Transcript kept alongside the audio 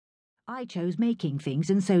I chose making things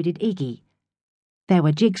and so did Iggy. There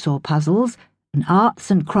were jigsaw puzzles, and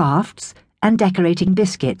arts and crafts, and decorating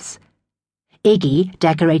biscuits. Iggy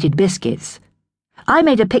decorated biscuits. I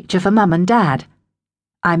made a picture for Mum and Dad.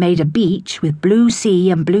 I made a beach with blue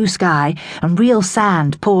sea and blue sky and real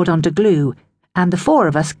sand poured onto glue, and the four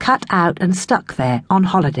of us cut out and stuck there on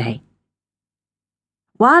holiday.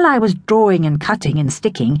 While I was drawing and cutting and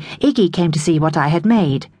sticking, Iggy came to see what I had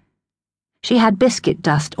made. She had biscuit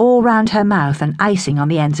dust all round her mouth and icing on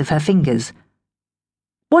the ends of her fingers.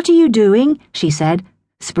 "What are you doing?" she said,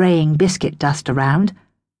 spraying biscuit dust around.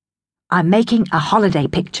 "I'm making a holiday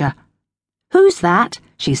picture." "Who's that?"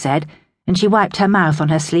 she said, and she wiped her mouth on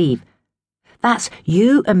her sleeve. "That's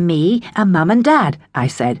you and me and Mum and Dad," I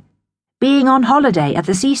said, "being on holiday at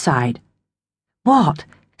the seaside." "What,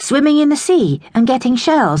 swimming in the sea and getting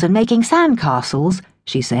shells and making sand castles?"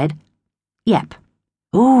 she said. "Yep."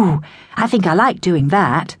 "Ooh, I think I like doing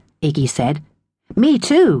that," Iggy said. "Me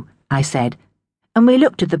too," I said, and we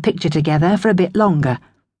looked at the picture together for a bit longer.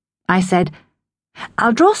 I said,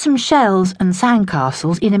 "I'll draw some shells and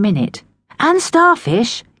sandcastles in a minute. And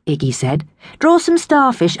starfish," Iggy said. "Draw some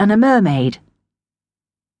starfish and a mermaid."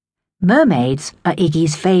 Mermaids are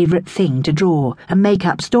Iggy's favourite thing to draw and make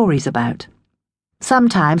up stories about.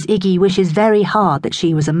 Sometimes Iggy wishes very hard that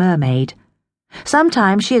she was a mermaid.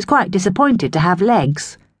 Sometimes she is quite disappointed to have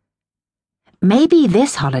legs. "Maybe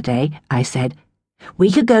this holiday," I said, "we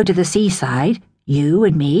could go to the seaside, you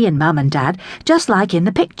and me and Mum and Dad, just like in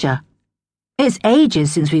the picture. It's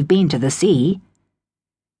ages since we've been to the sea."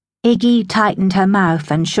 Iggy tightened her mouth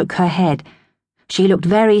and shook her head. She looked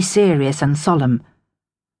very serious and solemn.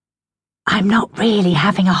 "I'm not really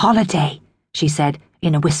having a holiday," she said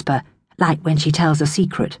in a whisper, like when she tells a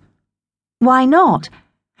secret. "Why not?"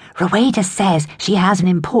 "Rowena says she has an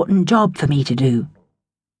important job for me to do."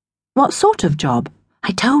 "What sort of job?"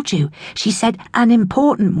 "I told you. She said an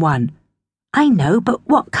important one." "I know, but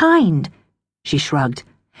what kind?" She shrugged.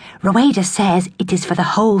 "Rowena says it is for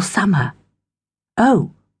the whole summer." "Oh."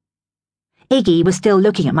 Iggy was still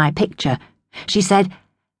looking at my picture. She said,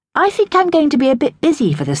 "I think I'm going to be a bit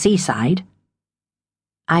busy for the seaside."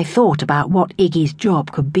 I thought about what Iggy's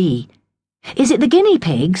job could be. "Is it the guinea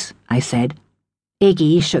pigs?" I said.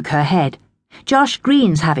 Iggy shook her head. "Josh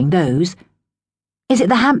Green's having those." "Is it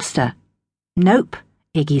the hamster?" "Nope,"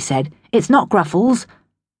 Iggy said. "It's not Gruffles."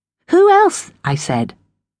 "Who else?" I said.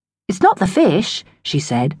 "It's not the fish," she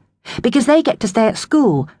said, "because they get to stay at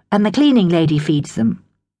school and the cleaning lady feeds them."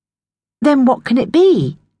 "Then what can it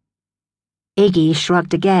be?" Iggy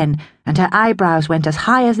shrugged again, and her eyebrows went as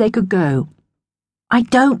high as they could go. "I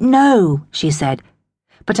don't know," she said,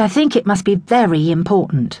 "but I think it must be very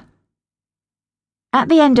important." At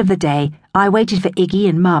the end of the day, I waited for Iggy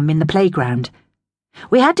and Mum in the playground.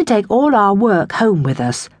 We had to take all our work home with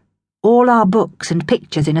us, all our books and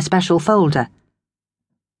pictures in a special folder.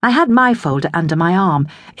 I had my folder under my arm.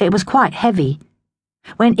 It was quite heavy.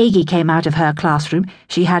 When Iggy came out of her classroom,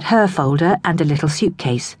 she had her folder and a little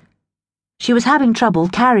suitcase. She was having trouble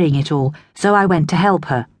carrying it all, so I went to help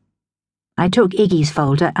her. I took Iggy's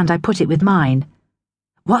folder and I put it with mine.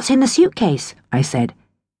 "What's in the suitcase?" I said.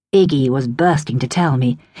 Iggy was bursting to tell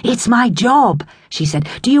me. "It's my job," she said.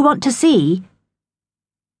 "Do you want to see?"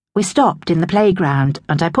 We stopped in the playground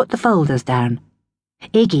and I put the folders down.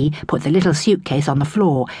 Iggy put the little suitcase on the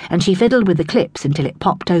floor and she fiddled with the clips until it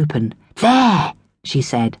popped open. "There," she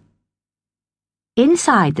said.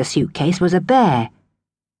 Inside the suitcase was a bear.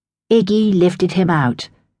 Iggy lifted him out.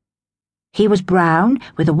 He was brown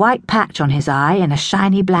with a white patch on his eye and a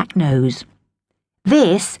shiny black nose.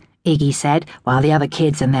 "This," Iggy said, while the other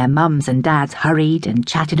kids and their mums and dads hurried and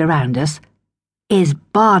chatted around us, "is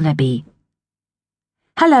Barnaby."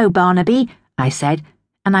 "Hello, Barnaby," I said,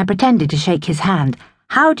 and I pretended to shake his hand.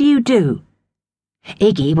 "How do you do?"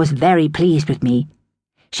 Iggy was very pleased with me.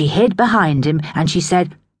 She hid behind him and she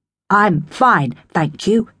said, "I'm fine, thank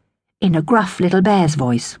you," in a gruff little bear's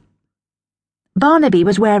voice. Barnaby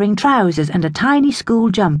was wearing trousers and a tiny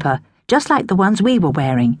school jumper, just like the ones we were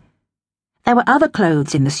wearing. There were other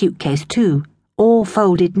clothes in the suitcase too, all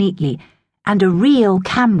folded neatly, and a real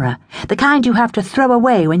camera, the kind you have to throw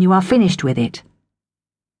away when you are finished with it.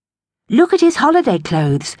 "Look at his holiday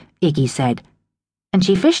clothes," Iggy said, and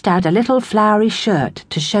she fished out a little flowery shirt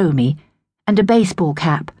to show me, and a baseball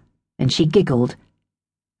cap, and she giggled.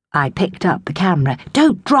 I picked up the camera.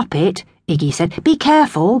 "Don't drop it," Iggy said. "Be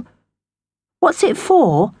careful." "What's it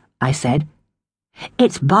for?" I said.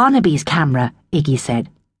 "It's Barnaby's camera," Iggy said.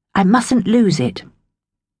 "I mustn't lose it."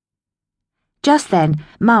 Just then,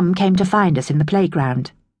 Mum came to find us in the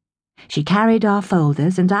playground. She carried our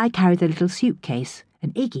folders and I carried the little suitcase,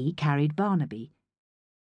 and Iggy carried Barnaby.